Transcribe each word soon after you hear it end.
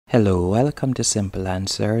Hello, welcome to Simple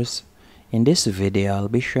Answers. In this video, I'll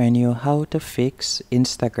be showing you how to fix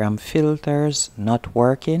Instagram filters not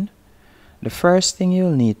working. The first thing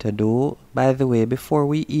you'll need to do, by the way, before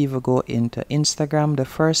we even go into Instagram, the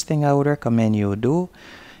first thing I would recommend you do,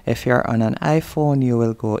 if you're on an iPhone, you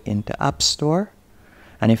will go into App Store.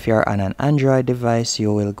 And if you're on an Android device,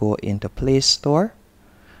 you will go into Play Store.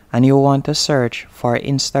 And you want to search for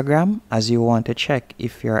Instagram as you want to check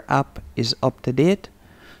if your app is up to date.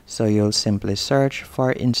 So you'll simply search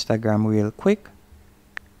for Instagram real quick.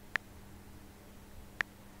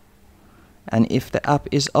 And if the app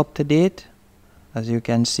is up to date, as you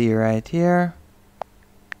can see right here,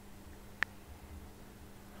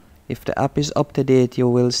 if the app is up to date, you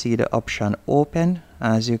will see the option open.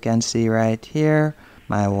 As you can see right here,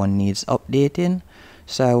 my one needs updating.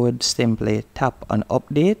 So I would simply tap on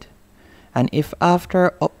update. And if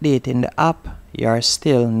after updating the app, you're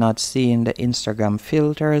still not seeing the Instagram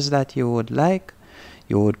filters that you would like,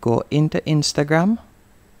 you would go into Instagram.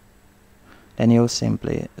 Then you'll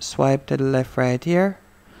simply swipe to the left right here.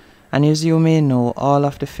 And as you may know, all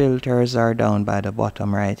of the filters are down by the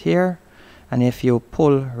bottom right here. And if you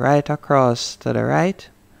pull right across to the right,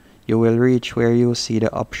 you will reach where you see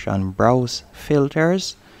the option Browse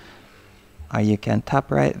Filters. Or you can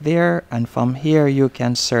tap right there, and from here you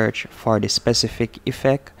can search for the specific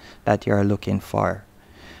effect that you're looking for.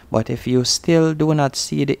 But if you still do not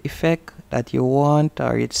see the effect that you want,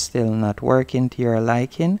 or it's still not working to your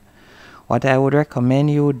liking, what I would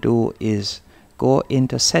recommend you do is go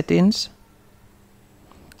into Settings.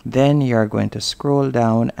 Then you're going to scroll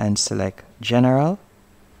down and select General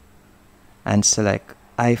and select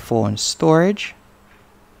iPhone Storage.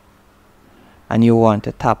 And you want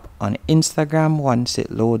to tap on Instagram once it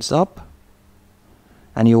loads up.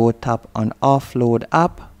 And you will tap on Offload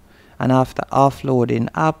App. And after offloading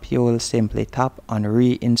app, you will simply tap on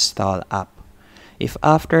Reinstall App. If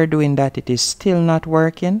after doing that it is still not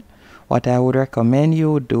working, what I would recommend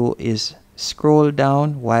you do is scroll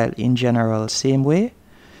down while in general same way.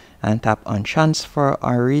 And tap on Transfer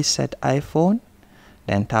or Reset iPhone.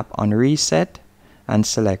 Then tap on Reset and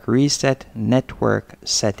select Reset Network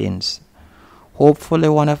Settings. Hopefully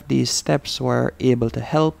one of these steps were able to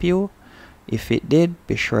help you. If it did,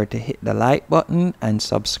 be sure to hit the like button and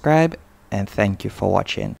subscribe, and thank you for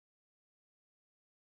watching.